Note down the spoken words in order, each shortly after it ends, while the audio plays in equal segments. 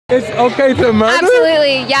It's okay to murder?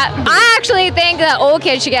 Absolutely, yeah. I actually think that all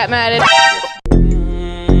kids should get murdered.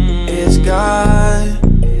 It's God.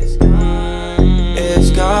 It's God.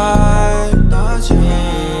 It's God.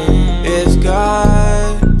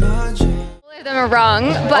 All of them are wrong,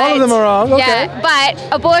 but All of them are wrong, okay. Yeah, but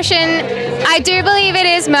abortion, I do believe it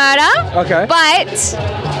is murder. Okay. But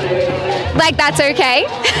like that's okay.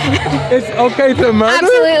 It's okay to murder?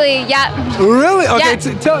 Absolutely, yeah. Really? Okay,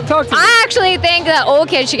 Yeah. talk to me. I actually think that all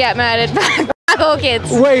kids should get murdered. Fuck all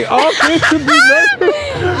kids. Wait, all kids should be murdered?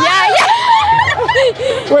 Yeah.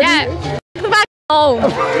 Wait, Yeah. Fuck all.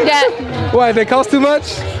 Yeah. Why, they cost too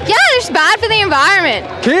much? Yeah, it's bad for the environment.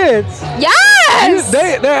 Kids? Yes.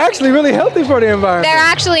 They're actually really healthy for the environment. They're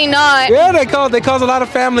actually not. Yeah, they cause a lot of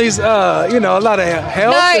families, a lot of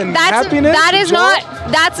health and happiness.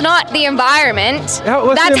 That's not the environment. What's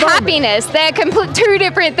the That's environment? happiness. They're two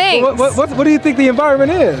different things. What do you think the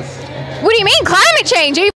environment is? What do you mean climate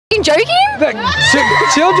change? Are you f***ing joking?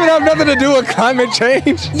 Children have nothing to do with climate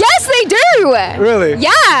change. Yes, they do. Really?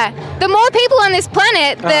 Yeah. The more people on this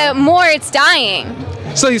planet, the more it's dying.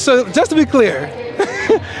 So just to be clear,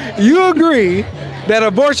 you agree that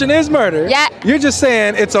abortion is murder. Yeah. You're just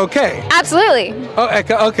saying it's okay. Absolutely. Oh,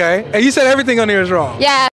 okay. And you said everything on here is wrong.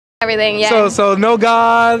 Yeah. Everything. Yeah. So no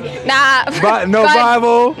God. Nah. No God,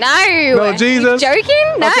 Bible. No. No Jesus. You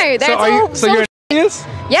joking? No. Okay, That's so you're an atheist?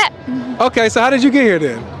 Yeah. Okay. So how did you get here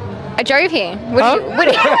then? I drove here. What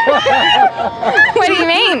do you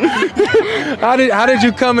mean? How did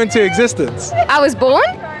you come into existence? I was born?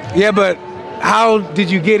 Yeah, but how did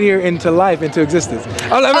you get here into life, into existence?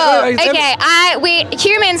 Okay. We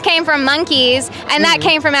humans came from monkeys, and that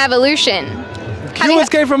came from evolution. Humans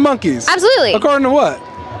came from monkeys. Absolutely. According to what?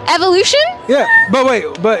 Evolution? Yeah,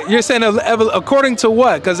 but you're saying according to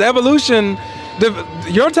what? Because evolution,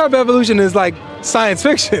 your type of evolution is like science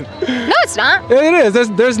fiction. No, it's not. It is.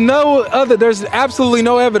 There's absolutely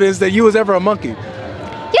no evidence that you was ever a monkey.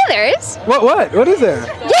 Yeah, there is. What is there?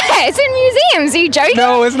 Yeah, it's in museums. Are you joking?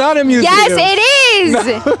 No, it's not in museums. Yes, it is. No.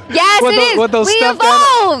 Yes, it is. We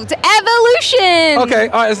evolved. Evolution. Okay,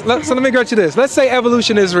 all right. So let me get you this. Let's say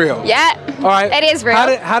evolution is real. Yeah. All right. It is real.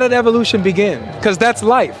 How did evolution begin? Because that's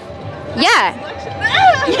life. Yeah.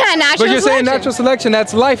 Yeah, natural But you're saying selection. natural selection,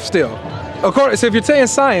 that's life still. So if you're saying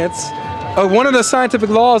science, one of the scientific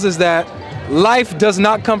laws is that life does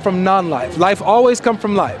not come from non-life. Life always comes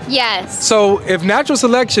from life. Yes. So if natural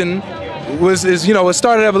selection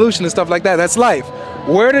started evolution and stuff like that, that's life.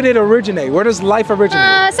 Where did it originate? Where does life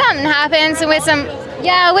originate? Something happens with some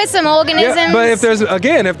organisms. Yeah, but if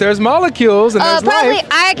there's molecules and there's life,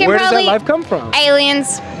 where does that life come from?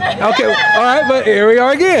 Aliens. Okay, all right, but here we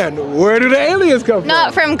are again. Where do the aliens come from?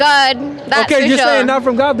 Not from God. That's okay, for you're sure. saying not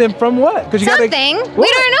from God, then from what? Something.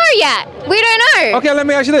 We don't know yet. We don't know. Okay, let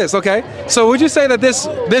me ask you this, okay? So would you say that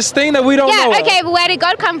this thing that we don't know Yeah, okay, but where did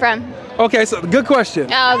God come from? Okay, so good question.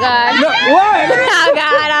 Oh, God. No, what? Oh,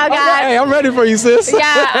 God. Okay, hey, I'm ready for you, sis.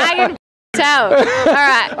 Yeah, I can tell. All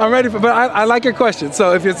right. I'm ready but I like your question.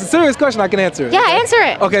 So if it's a serious question, I can answer it. Yeah, answer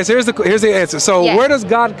it. Okay, so here's the answer. So where does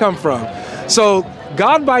God come from? So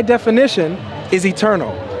God, by definition, is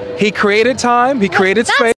eternal. He created time. He created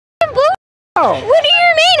space. What do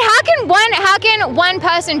you mean? How can one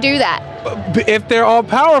person do that? If they're all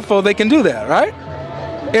powerful, they can do that, right?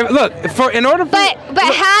 But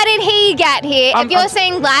how did he get here? If you're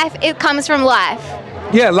saying life, it comes from life.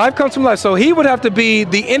 Yeah, life comes from life. So he would have to be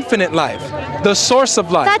the infinite life, the source of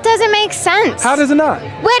life. That doesn't make sense. How does it not?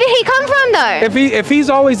 Where did he come from, though? If he's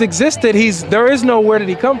always existed, there is no where did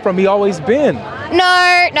he come from. He always been.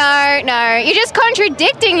 No. You're just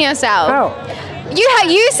contradicting yourself. How?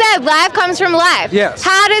 You said life comes from life. Yes.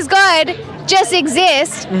 How does God just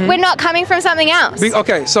exist? We're not coming from something else.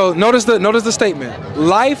 Okay, so notice the statement.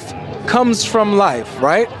 Life comes from life,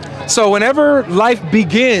 right? So whenever life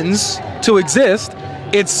begins to exist,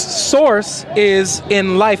 its source is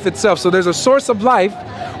in life itself. So there's a source of life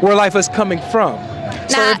where life is coming from.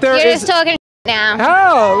 Nah, you're just talking now.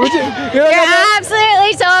 How? You're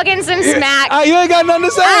absolutely talking some smack. You ain't got nothing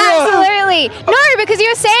to say. Absolutely. No, because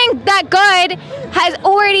you're saying that God has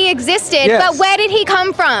already existed, but where did he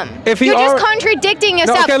come from? You're just contradicting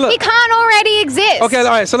yourself. No, okay, look. He can't already exist. Okay, all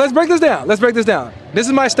right, so let's break this down. This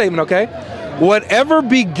is my statement, okay? Whatever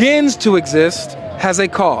begins to exist has a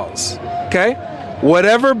cause, okay?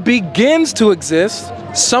 Whatever begins to exist,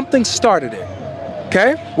 something started it,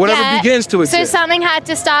 okay? Whatever begins to exist. So something had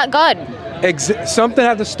to start God. Something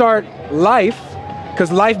had to start life,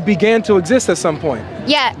 because life began to exist at some point.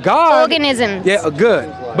 Yeah, God, organisms. Yeah,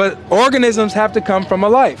 good. But organisms have to come from a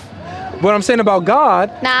life. What I'm saying about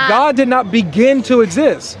God, God did not begin to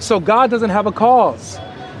exist. So God doesn't have a cause.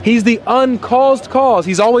 He's the uncaused cause.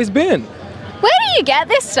 He's always been. Where do you get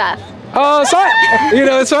this stuff? You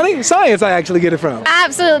know, it's funny. Science, I actually get it from.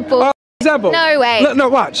 Absolute bull. Example. No way. No,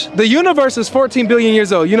 watch. The universe is 14 billion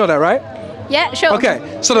years old. You know that, right? Yeah, sure.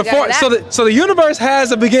 Okay. So the universe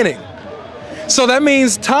has a beginning. So that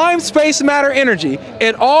means time, space, matter, energy.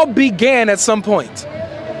 It all began at some point.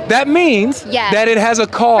 That means that it has a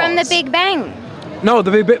cause. From the Big Bang. No,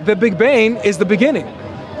 the Big Bang is the beginning.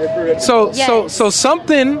 So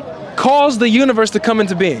something caused the universe to come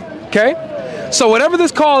into being. Okay. So whatever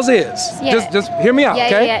this cause is, just hear me out,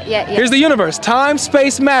 okay? Yeah. Here's the universe: time,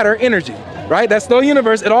 space, matter, energy. Right? That's the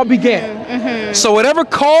universe. It all began. Mm-hmm. So whatever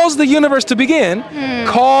caused the universe to begin,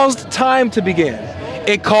 caused time to begin.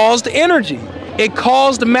 It caused energy. It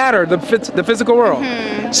caused matter, the physical world.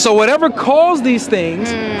 So whatever caused these things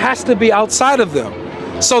has to be outside of them.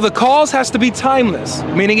 So the cause has to be timeless,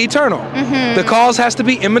 meaning eternal. The cause has to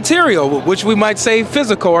be immaterial, which we might say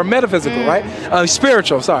physical or metaphysical, right?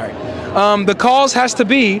 Spiritual, sorry. The cause has to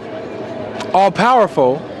be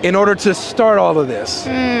all-powerful in order to start all of this.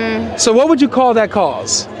 So what would you call that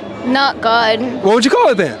cause? Not God. What would you call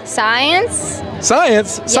it then? Science.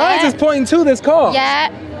 Science? Yeah. Science is pointing to this cause.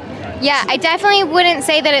 Yeah, I definitely wouldn't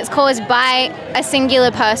say that it's caused by a singular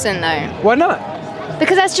person, though. Why not?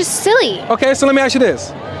 Because that's just silly. Okay, so let me ask you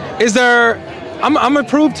this. I'm gonna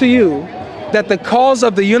prove to you that the cause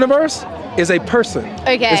of the universe is a person.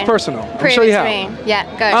 Okay. It's personal. Prove show you it how. to me. Yeah,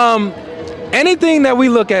 go. Anything that we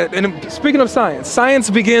look at, and speaking of science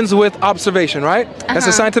begins with observation, right? That's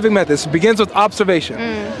a scientific method. It begins with observation.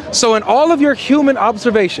 So in all of your human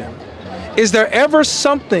observation, is there ever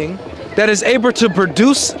something that is able to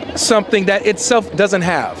produce something that itself doesn't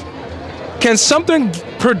have? Can something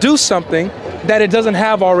produce something that it doesn't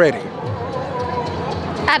have already?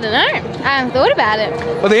 I don't know. I haven't thought about it.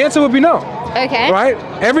 Well, the answer would be no. Okay. Right?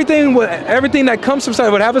 Everything that comes from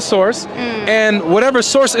something would have a source, and whatever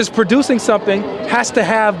source is producing something has to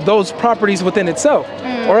have those properties within itself,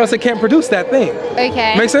 or else it can't produce that thing.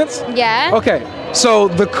 Okay. Make sense? Yeah. Okay. So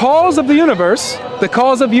the cause of the universe, the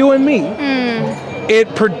cause of you and me,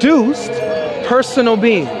 it produced personal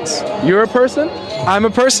beings. You're a person, I'm a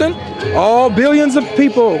person, all billions of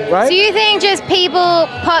people, right? So you think just people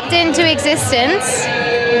popped into existence?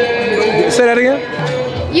 Say that again?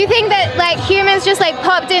 You think that like humans just like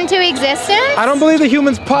popped into existence? I don't believe that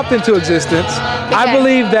humans popped into existence. Okay. I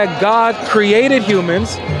believe that God created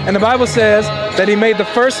humans, and the Bible says that he made the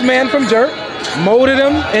first man from dirt, molded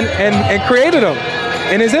him, and created him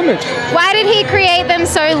in his image. Why did he create them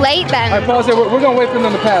so late then? All right, pause there. We're going to wait for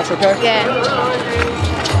them to pass, okay? Yeah.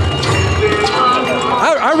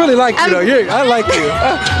 I really like you, though. I like you.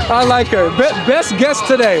 I like her. Best guest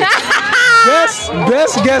today.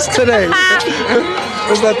 Best guest today.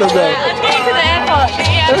 Let's let them go. Let's get to the airport.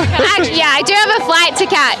 Yeah, I do have a flight to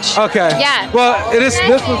catch. Okay. Yeah. Well, this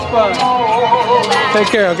was fun. Take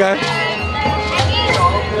care, okay?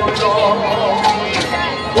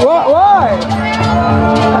 Why?